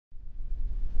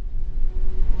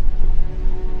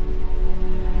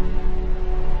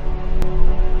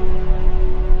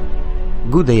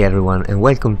Good day everyone and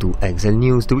welcome to Exile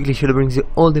News, the weekly show that brings you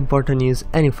all the important news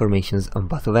and informations on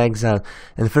Path of Exile.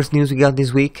 And the first news we got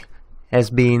this week has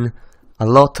been a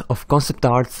lot of concept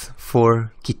arts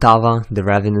for Kitava, the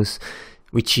Ravenous,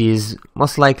 which is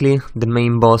most likely the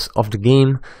main boss of the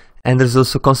game. And there's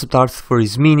also concept arts for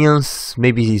his minions,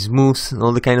 maybe his moves and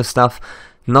all the kind of stuff.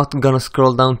 Not gonna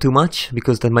scroll down too much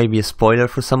because that might be a spoiler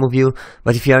for some of you,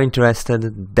 but if you are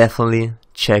interested, definitely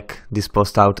check this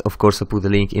post out. Of course, I'll put the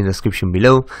link in the description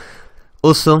below.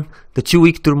 Also, the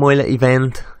 2-week Turmoil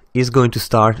event is going to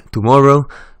start tomorrow.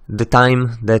 The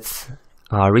time that's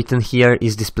written here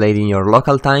is displayed in your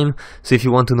local time, so if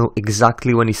you want to know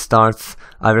exactly when it starts,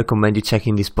 I recommend you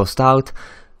checking this post out.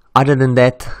 Other than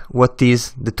that, what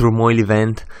is the Turmoil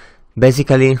event?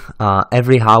 Basically,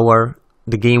 every hour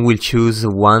the game will choose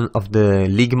one of the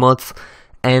league mods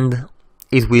and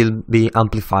it will be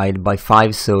amplified by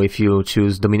 5. So if you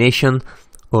choose domination,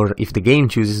 or if the game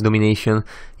chooses domination,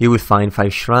 you will find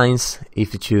 5 shrines.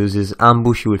 If it chooses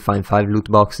ambush, you will find 5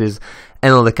 loot boxes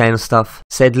and all the kind of stuff.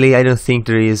 Sadly, I don't think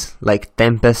there is like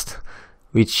Tempest,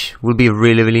 which would be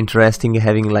really interesting,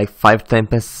 having like 5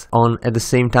 Tempests on at the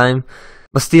same time.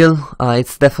 But still,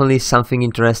 it's definitely something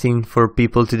interesting for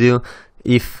people to do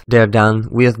if they're done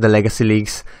with the legacy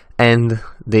leagues and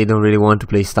they don't really want to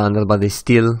play standard, but they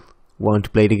still want to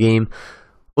play the game.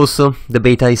 Also, the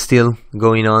beta is still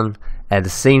going on at the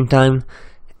same time,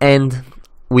 and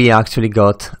we actually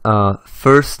got a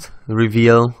first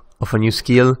reveal of a new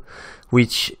skill,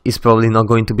 which is probably not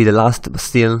going to be the last, but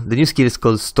still, the new skill is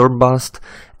called Stormburst,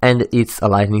 and it's a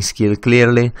lightning skill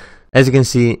clearly. As you can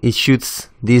see, it shoots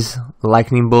these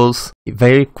lightning bolts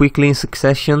very quickly in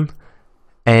succession,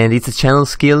 and it's a channel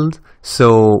skill,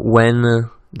 so when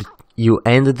you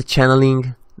end the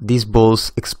channeling, these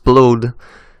bolts explode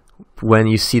when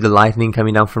you see the lightning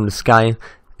coming down from the sky,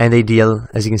 and they deal,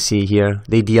 as you can see here,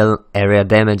 they deal area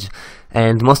damage,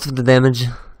 and most of the damage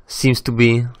seems to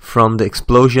be from the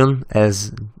explosion,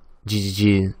 as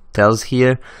GGG tells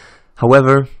here.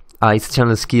 However, it's a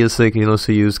channel skill, so you can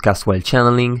also use cast while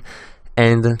channeling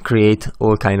and create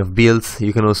all kind of builds.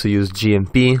 You can also use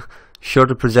GMP,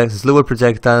 shorter projectile, slower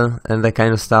projectile, and that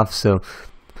kind of stuff, so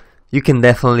you can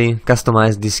definitely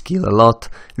customize this skill a lot.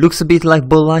 Looks a bit like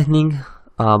ball lightning,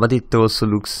 but it also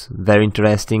looks very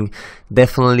interesting.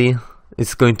 Definitely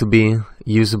it's going to be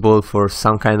usable for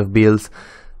some kind of builds,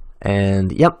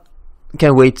 and yep,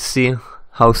 can't wait to see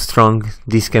how strong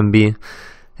this can be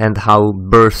and how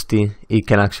bursty it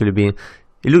can actually be.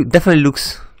 It definitely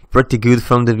looks pretty good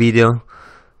from the video.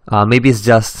 Maybe it's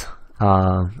just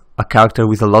a character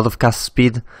with a lot of cast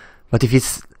speed, but if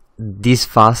it's this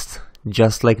fast,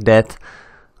 just like that,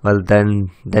 well,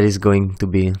 then that is going to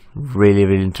be really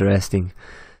interesting.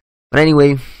 But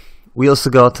anyway, we also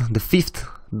got the 5th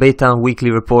beta weekly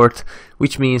report,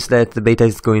 which means that the beta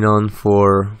is going on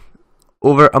for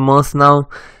over a month now,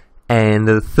 and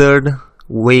the 3rd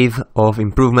wave of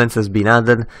improvements has been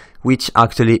added, which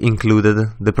actually included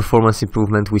the performance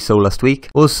improvement we saw last week.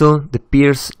 Also, the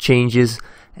pierce changes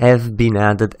have been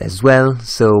added as well,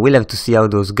 so we'll have to see how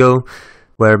those go,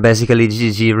 where basically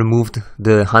GG removed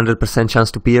the 100% chance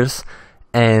to pierce,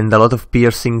 and a lot of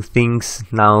piercing things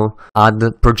now add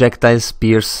projectiles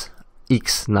pierce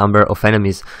X number of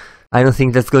enemies. I don't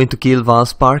think that's going to kill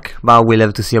Valspark, but we'll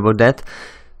have to see about that.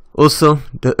 Also,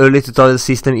 the early tutorial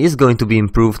system is going to be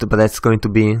improved, but that's going to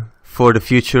be for the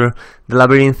future. The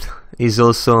labyrinth is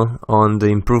also on the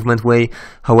improvement way.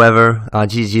 However,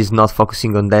 GG is not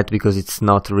focusing on that because it's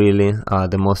not really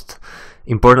the most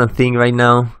important thing right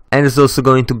now. And there's also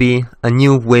going to be a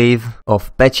new wave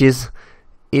of patches.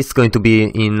 It's going to be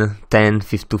in 10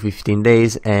 to 15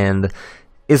 days, and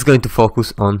it's going to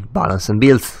focus on balance and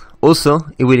builds. Also,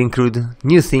 it will include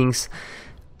new things,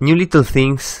 new little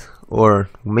things, or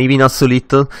maybe not so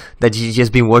little, that GG has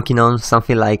been working on,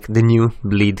 something like the new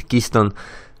bleed keystone,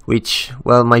 which,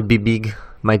 well, might be big,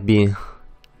 might be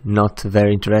not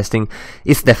very interesting.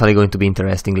 It's definitely going to be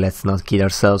interesting, let's not kid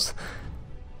ourselves.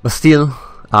 But still,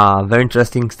 very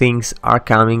interesting things are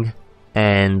coming,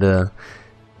 and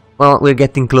well, we're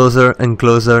getting closer and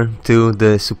closer to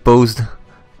the supposed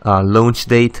launch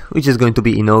date, which is going to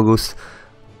be in August.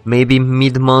 Maybe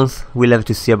mid-month, we'll have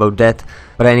to see about that.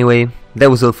 But anyway, that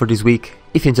was all for this week.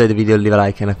 If you enjoyed the video, leave a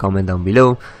like and a comment down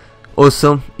below.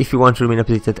 Also, if you want to remain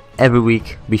updated every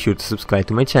week, be sure to subscribe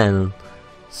to my channel.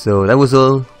 So that was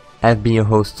all. I've been your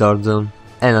host, Zordzone,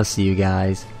 and I'll see you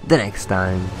guys the next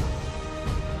time.